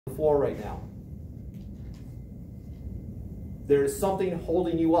the floor right now. There's something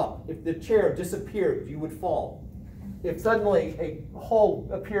holding you up. If the chair disappeared, you would fall. If suddenly a hole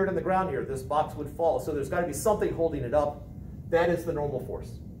appeared in the ground here, this box would fall. So there's got to be something holding it up. That is the normal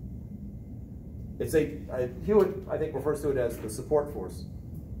force. It's Hewitt, I think, refers to it as the support force.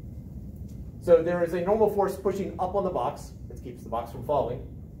 So there is a normal force pushing up on the box. It keeps the box from falling.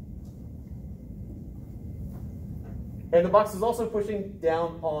 And the box is also pushing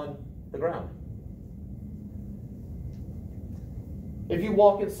down on the ground. If you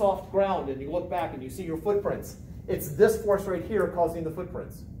walk in soft ground and you look back and you see your footprints, it's this force right here causing the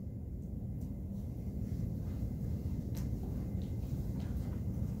footprints.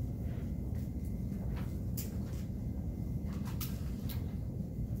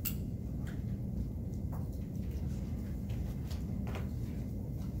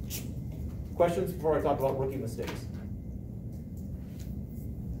 Questions before I talk about rookie mistakes?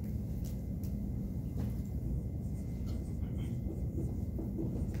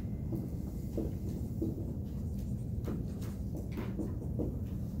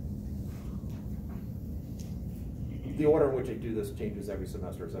 The order in which I do this changes every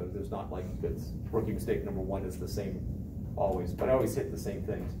semester, so there's not like it's rookie mistake number 1 is the same always, but I always hit the same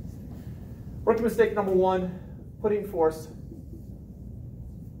things. Rookie mistake number 1, putting force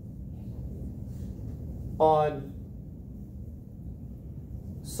on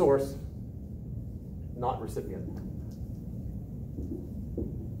source, not recipient.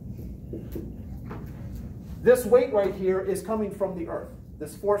 This weight right here is coming from the earth.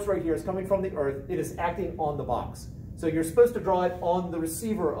 This force right here is coming from the earth. It is acting on the box. So you're supposed to draw it on the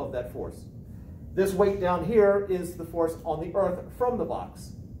receiver of that force. This weight down here is the force on the earth from the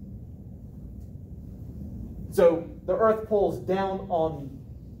box. So the earth pulls down on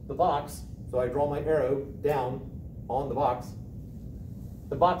the box. So I draw my arrow down on the box.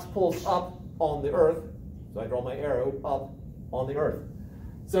 The box pulls up on the earth. So I draw my arrow up on the earth.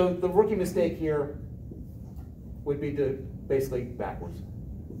 So the rookie mistake here would be to basically backwards.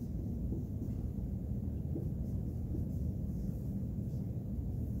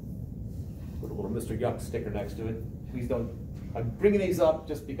 Put a little Mr. Yuck sticker next to it. Please don't. I'm bringing these up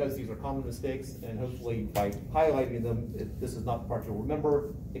just because these are common mistakes, and hopefully by highlighting them, this is not the part you'll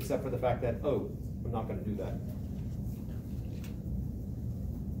remember, except for the fact that, oh, I'm not going to do that.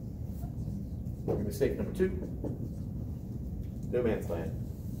 Mistake number 2, no man's land.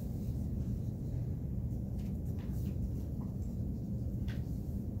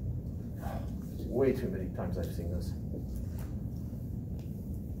 Way too many times I've seen this.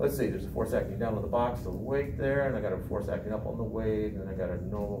 Let's see, there's a force acting down on the box, the weight there, and I got a force acting up on the weight, and I got a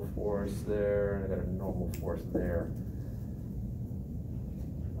normal force there, and I got a normal force there.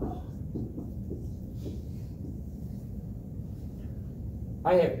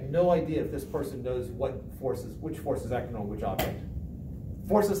 I have no idea if this person knows which force is acting on which object.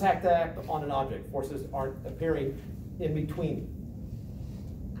 Forces have to act on an object. Forces aren't appearing in between.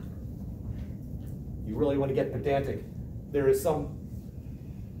 You really want to get pedantic. There is some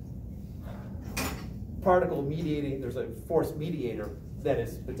particle mediating, there's a force mediator that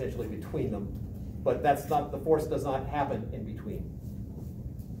is potentially between them, but that's not, the force does not happen in between.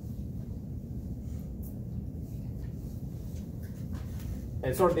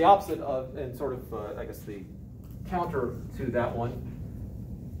 And sort of the opposite of, and sort of, I guess the counter to that one,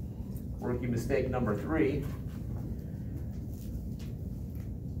 rookie mistake number 3,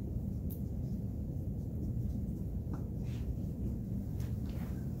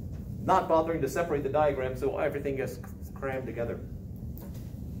 not bothering to separate the diagram so everything gets crammed together.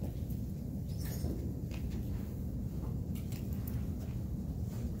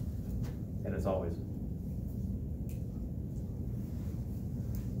 And as always,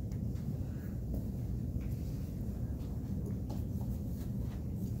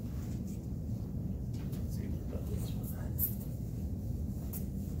 let's see if we've got this one.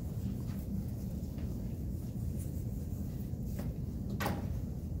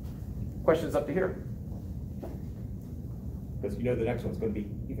 Questions up to here? Because you know the next one's going to be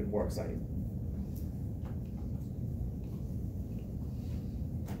even more exciting.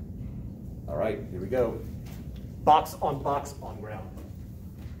 All right, here we go. Box on ground.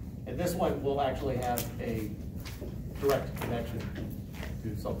 And this one will actually have a direct connection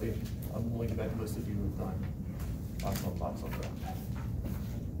to something I'm willing to bet most of you have done. Box on ground. So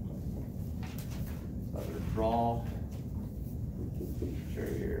I'm going to draw. Show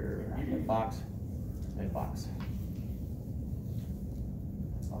here, box and box.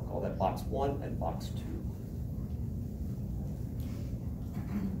 I'll call that box 1 and box 2.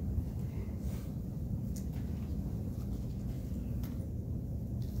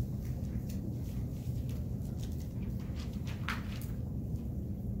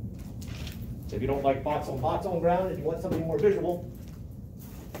 If you don't like box on ground and you want something more visual,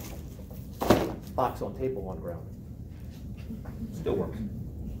 box on table on ground. Still works.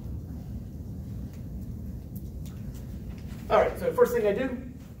 All right, so first thing I do,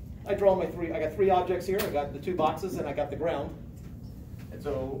 I draw my I got three objects here. I got the two boxes and I got the ground. And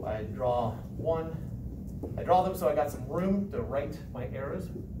so I draw them so I got some room to write my arrows.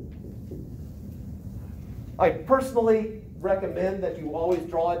 I personally recommend that you always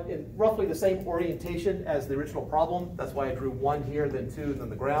draw it in roughly the same orientation as the original problem. That's why I drew one here, then two, and then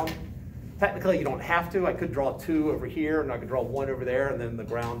the ground. Technically, you don't have to. I could draw two over here, and I could draw one over there, and then the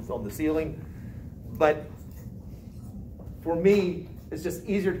ground's on the ceiling. But for me, it's just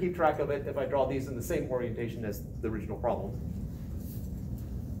easier to keep track of it if I draw these in the same orientation as the original problem.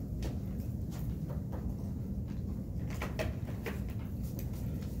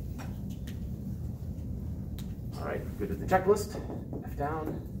 All right, good at the checklist. F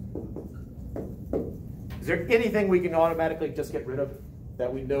down. Is there anything we can automatically just get rid of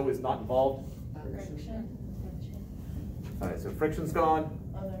that we know is not involved? Friction. All right, so friction's gone.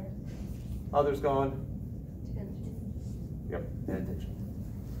 Other's gone. Yep, and tension.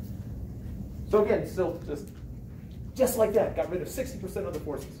 So again, still just like that, got rid of 60% of the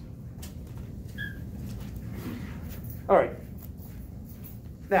forces. All right.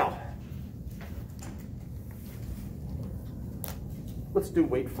 Now, let's do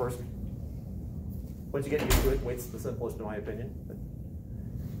weight first. Once you get used to it, weight's the simplest in my opinion.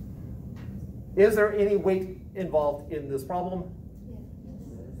 Is there any weight involved in this problem?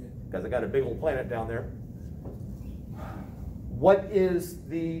 Because I got a big old planet down there. What is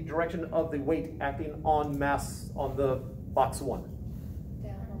the direction of the weight acting on mass on the box 1?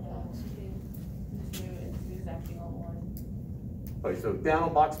 Down on box 2. It's acting on 1. Okay, so down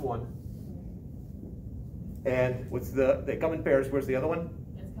on box 1. And what's they come in pairs. Where's the other one?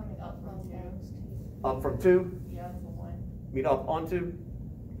 It's coming up from 2. Up from 2? Yeah, it's a 1. You mean up on 2?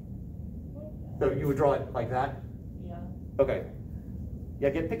 So you would draw it like that? Yeah. Okay.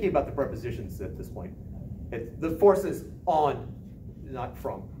 Yeah, get picky about the prepositions at this point. The force is on, not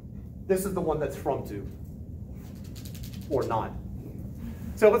from. This is the one that's from to, or not.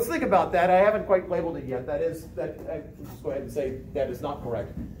 So let's think about that. I haven't quite labeled it yet. Let's just go ahead and say that is not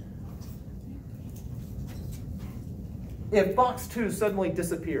correct. If box 2 suddenly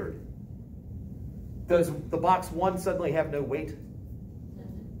disappeared, does the box 1 suddenly have no weight?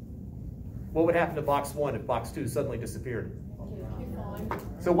 What would happen to box 1 if box 2 suddenly disappeared?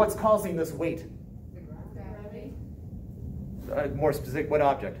 So what's causing this weight? Gravity. More specific, what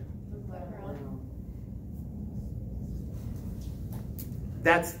object?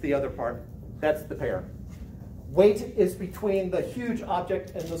 That's the other part. That's the pair. Weight is between the huge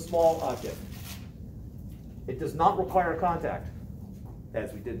object and the small object. It does not require contact,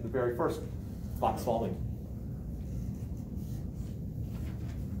 as we did in the very first box falling.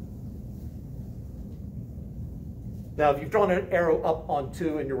 Now, if you've drawn an arrow up on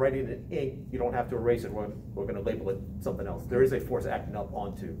 2 and you're writing it in ink, you don't have to erase it. We're going to label it something else. There is a force acting up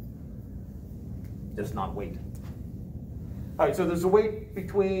on 2, just not weight. All right, so there's a weight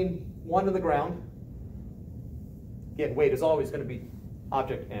between 1 and the ground. Again, weight is always going to be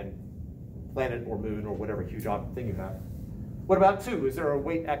object and planet or moon or whatever huge thing you have. What about 2? Is there a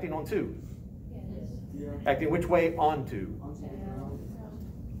weight acting on 2? Yes. Yeah. Acting which way on 2?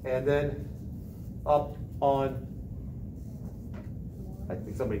 And then up on, I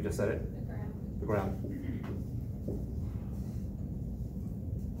think somebody just said it, the ground.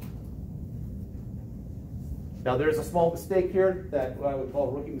 Now there's a small mistake here that I would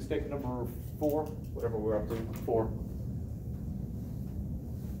call rookie mistake number 4, whatever we're up to, 4.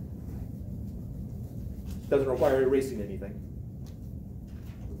 Doesn't require erasing anything.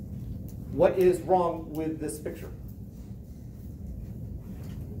 What is wrong with this picture?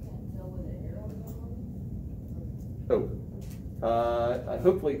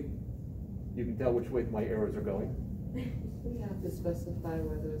 Hopefully you can tell which way my arrows are going. We have to specify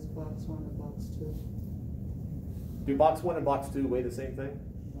whether it's box 1 or box 2. Do box 1 and box 2 weigh the same thing?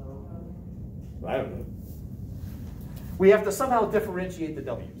 No. I don't know. We have to somehow differentiate the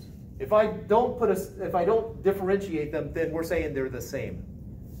W's. If I don't differentiate them, then we're saying they're the same.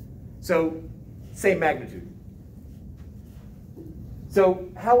 So, same magnitude. So,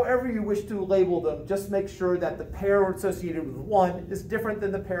 however you wish to label them, just make sure that the pair associated with 1 is different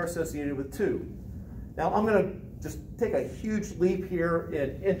than the pair associated with 2. Now, I'm going to just take a huge leap here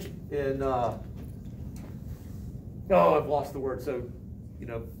I've lost the word. So,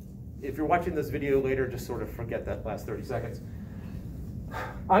 if you're watching this video later, just sort of forget that last 30 seconds.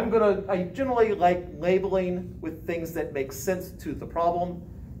 I generally like labeling with things that make sense to the problem.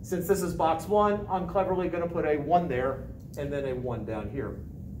 Since this is box 1, I'm cleverly going to put a 1 there and then a 1 down here.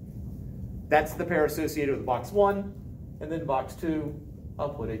 That's the pair associated with box 1, and then box 2, I'll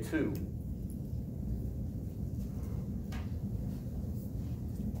put a 2.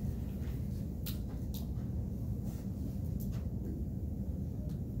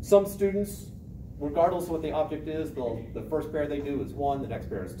 Some students, regardless of what the object is, the first pair they do is 1, the next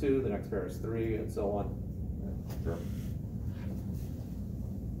pair is 2, the next pair is 3, and so on. Sure.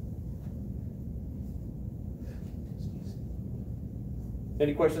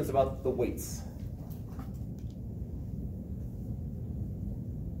 Any questions about the weights?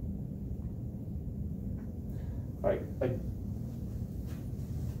 All right.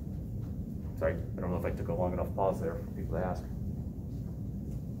 Sorry, I don't know if I took a long enough pause there for people to ask.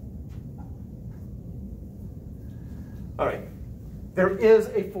 All right. There is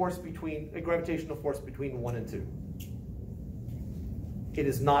a gravitational force between 1 and 2. It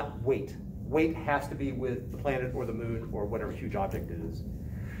is not weight. Weight has to be with the planet or the moon or whatever huge object it is.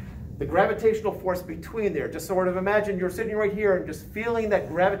 The gravitational force between there, just sort of imagine you're sitting right here and just feeling that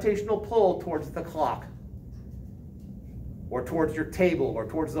gravitational pull towards the clock, or towards your table, or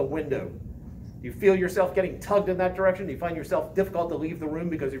towards the window. You feel yourself getting tugged in that direction. You find yourself difficult to leave the room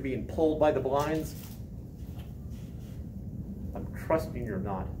because you're being pulled by the blinds. I'm trusting you're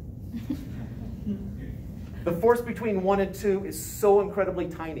not. The force between 1 and 2 is so incredibly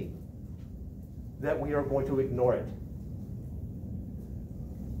tiny that we are going to ignore it.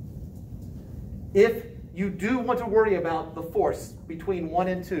 If you do want to worry about the force between 1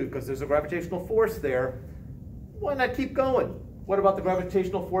 and 2, because there's a gravitational force there, why not keep going? What about the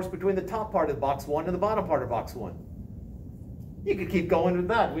gravitational force between the top part of box 1 and the bottom part of box 1? You could keep going with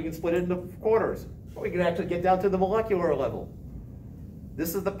that. We can split it into quarters. Or we can actually get down to the molecular level.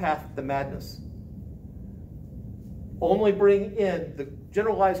 This is the path to madness. Only bring in the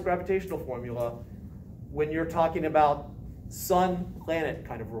generalized gravitational formula when you're talking about sun-planet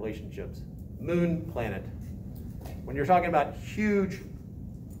kind of relationships, moon-planet. When you're talking about huge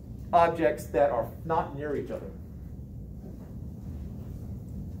objects that are not near each other.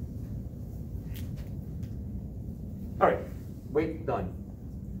 All right, weight done.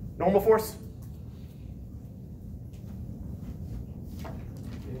 Normal force?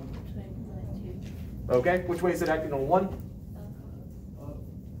 Okay, which way is it acting on 1?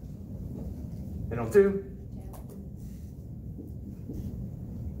 And on 2?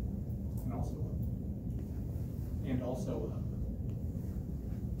 And also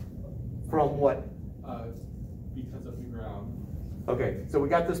From what? Because of the ground. Okay, so we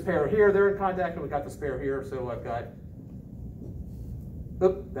got this pair here, they're in contact, and we got this pair here, so I've got,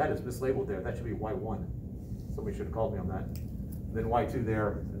 oop, that is mislabeled there, that should be Y1. Somebody should have called me on that. And then Y2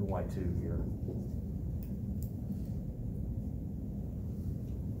 there, and Y2 here.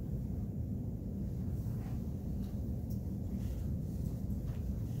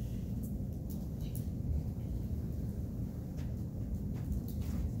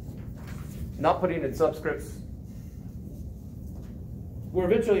 Not putting in subscripts. We're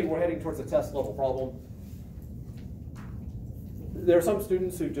heading towards a test level problem. There are some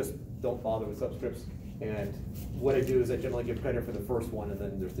students who just don't bother with subscripts, and what I do is I generally give credit for the first one, and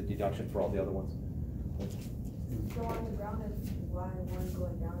then there's the deduction for all the other ones. So on the ground is Y1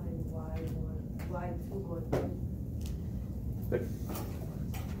 going down and Y2 going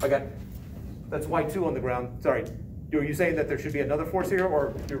up. That's Y2 on the ground. Sorry, are you saying that there should be another force here,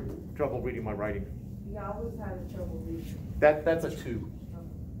 or you're trouble reading my writing? Yeah, I always had trouble reading. That's a 2.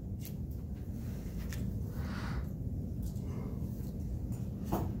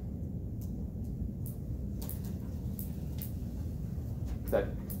 That,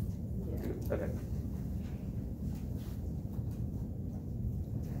 yeah. Okay.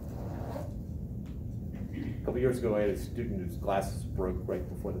 A couple years ago, I had a student whose glasses broke right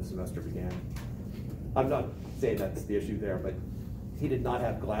before the semester began. I'm not saying that's the issue there, but he did not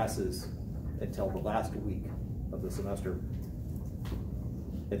have glasses until the last week of the semester.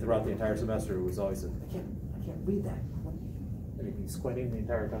 And throughout the entire semester, it was always, I can't read that. And he'd be squinting the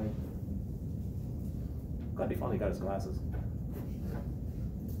entire time. Glad he finally got his glasses.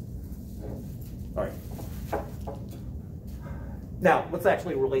 All right. Now, let's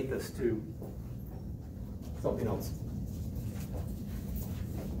actually relate this to something else.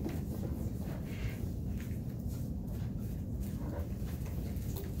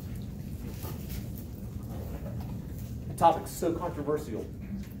 The topic's so controversial,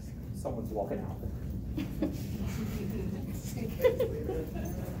 someone's walking out.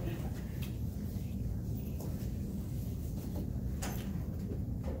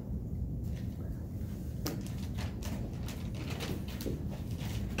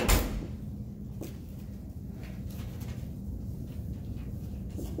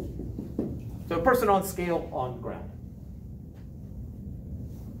 person on scale on ground.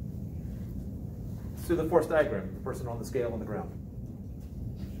 To the force diagram, the person on the scale on the ground.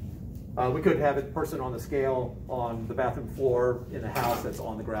 We could have a person on the scale on the bathroom floor in a house that's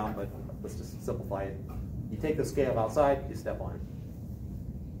on the ground, but let's just simplify it. You take the scale outside, you step on it.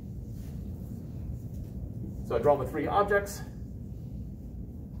 So I draw my 3 objects.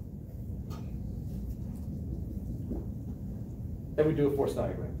 Then we do a force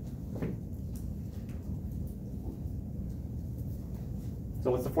diagram. So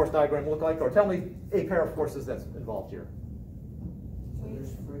what's the force diagram look like? Or tell me a pair of forces that's involved here. So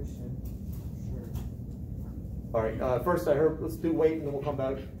there's friction, sure. All right, first I heard, let's do weight and then we'll come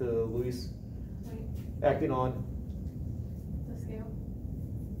back to Luis. Wait, Acting on, the scale?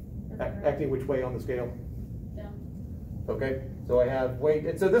 acting which way on the scale? Down. Okay, so I have weight,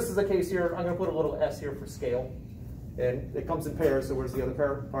 and so this is a case here, I'm gonna put a little S here for scale. And it comes in pairs, so where's the other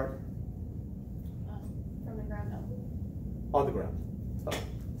pair part? From the ground up. On the ground.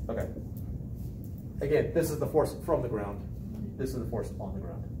 Oh, okay. Again, this is the force from the ground. This is the force on the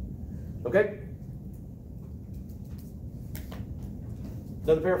ground. Okay?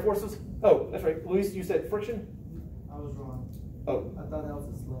 Another pair of forces? Oh, that's right. Luis, you said friction? I was wrong. Oh, I thought that was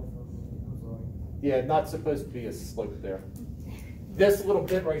a slope. I'm sorry. yeah, not supposed to be a slope there. This little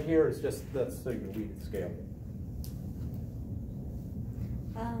bit right here is just, that's so you can read the scale.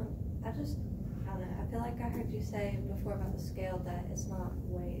 I don't know, I feel like I heard you say before about the scale that it's not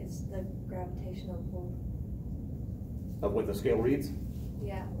weight, it's the gravitational pull. Of what the scale reads?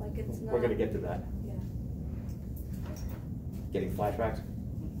 Yeah, like it's not. We're going to get to that. Yeah, Getting flashbacks?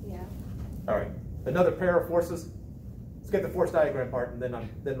 yeah. All right. Another pair of forces. Let's get the force diagram part, and then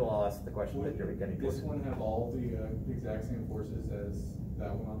I'll ask the question that you're getting to. This one have all the exact same forces as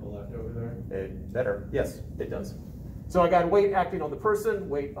that one on the left over there? It better. Yes, it does. So I got weight acting on the person,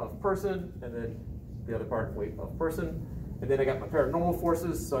 weight of person, and then the other part, weight of person. And then I got my pair of normal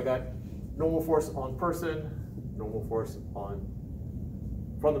forces. So I got normal force on person, normal force on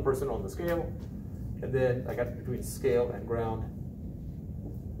from the person on the scale. And then I got between scale and ground,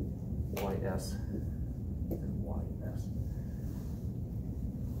 YS and YS.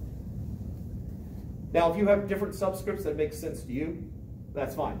 Now, if you have different subscripts that make sense to you,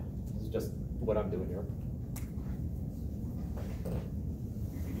 that's fine. This is just what I'm doing here.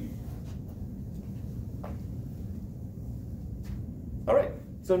 All right,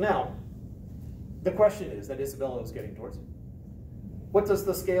 so now, the question is that Isabella is getting towards. What does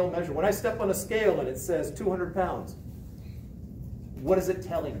the scale measure? When I step on a scale and it says 200 pounds, what is it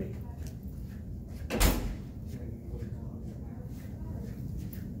telling me?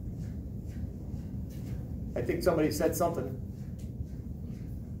 I think somebody said something.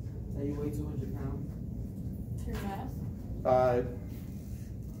 That you weigh 200 pounds? Your mass?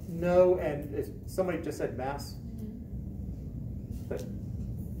 No, and somebody just said mass. But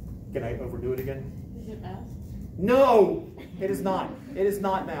can I overdo it again? Is it mass? No, it is not. It is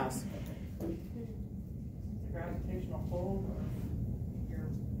not mass. Gravitational pull of your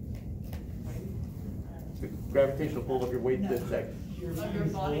weight? The gravitational pull of your weight. Of your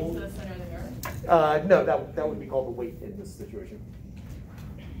body to the center of the earth? No, that would be called the weight in this situation.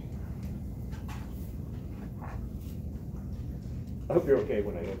 I hope you're okay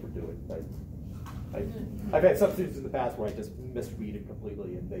when I overdo it. I've had some students in the past where I just misread it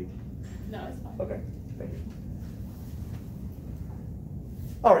completely and they... No, it's fine. Okay, thank you.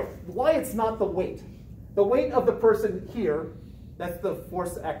 All right, why it's not the weight. The weight of the person here, that's the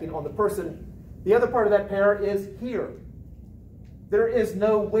force acting on the person. The other part of that pair is here. There is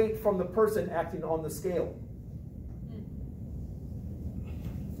no weight from the person acting on the scale.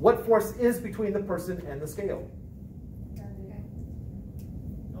 What force is between the person and the scale?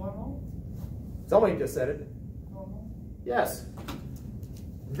 Normal? Somebody just said it. Normal? Yes.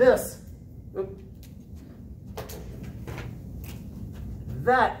 This.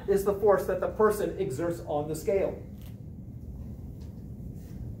 That is the force that the person exerts on the scale.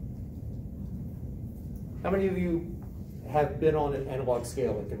 How many of you have been on an analog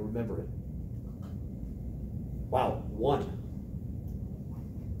scale and can remember it? Wow, 1,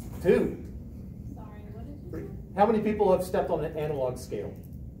 2, Sorry, what did you 3. say? How many people have stepped on an analog scale?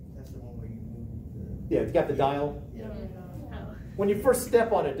 That's the one where you move the... Yeah, you got the dial. Yeah. No. When you first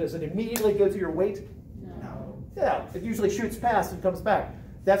step on it, does it immediately go to your weight? No. Yeah, it usually shoots past and comes back.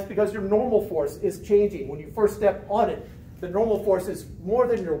 That's because your normal force is changing. When you first step on it, the normal force is more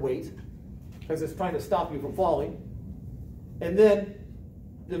than your weight because it's trying to stop you from falling. And then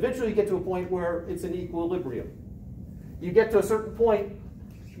eventually you get to a point where it's in equilibrium. You get to a certain point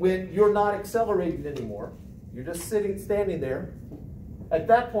when you're not accelerating anymore. You're just standing there. At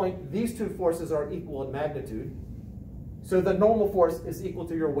that point, these two forces are equal in magnitude. So the normal force is equal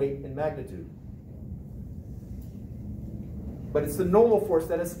to your weight in magnitude. But it's the normal force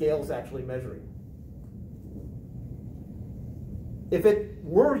that a scale is actually measuring. If it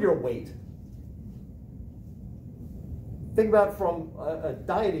were your weight, think about it from a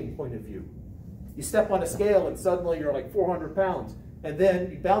dieting point of view. You step on a scale and suddenly you're like 400 pounds. And then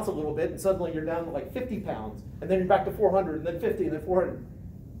you bounce a little bit and suddenly you're down to like 50 pounds. And then you're back to 400 and then 50 and then 400.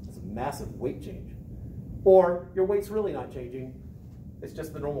 It's a massive weight change. Or your weight's really not changing. It's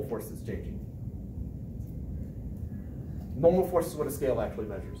just the normal force that's changing. Normal force is what a scale actually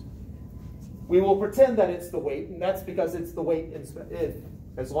measures. We will pretend that it's the weight, and that's because it's the weight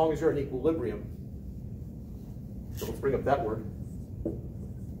as long as you're in equilibrium. So let's bring up that word.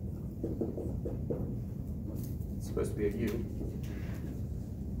 It's supposed to be a U.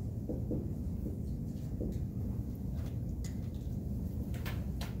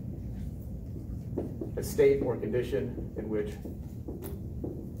 A state or condition in which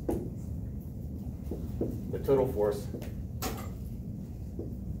the total force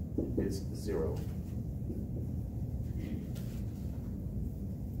is 0.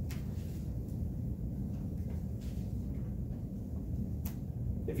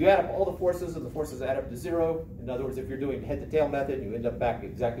 If you add up all the forces and the forces add up to 0, in other words, if you're doing head-to-tail method and you end up back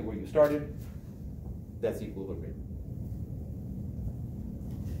exactly where you started, that's equilibrium.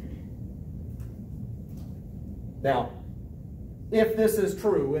 Now, if this is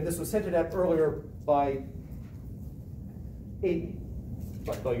true, and this was hinted at earlier by Aiden,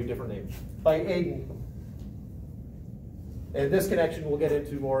 I'll call you a different name, by Aiden, and this connection we'll get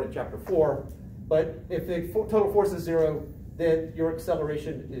into more in chapter 4, but if the total force is 0, then your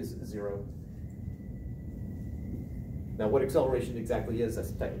acceleration is 0. Now what acceleration exactly is,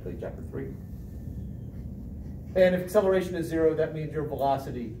 that's technically chapter 3. And if acceleration is 0, that means your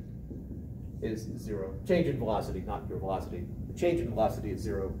velocity is 0. Change in velocity, not your velocity. The change in velocity is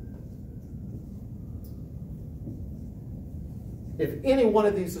 0. If any one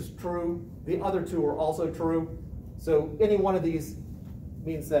of these is true, the other two are also true. So any one of these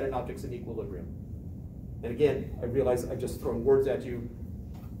means that an object's in equilibrium. And again, I realize I've just thrown words at you.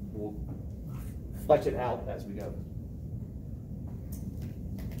 We'll flesh it out as we go.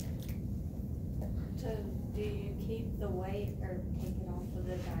 So do you keep the weight or take it off of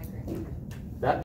the diagram?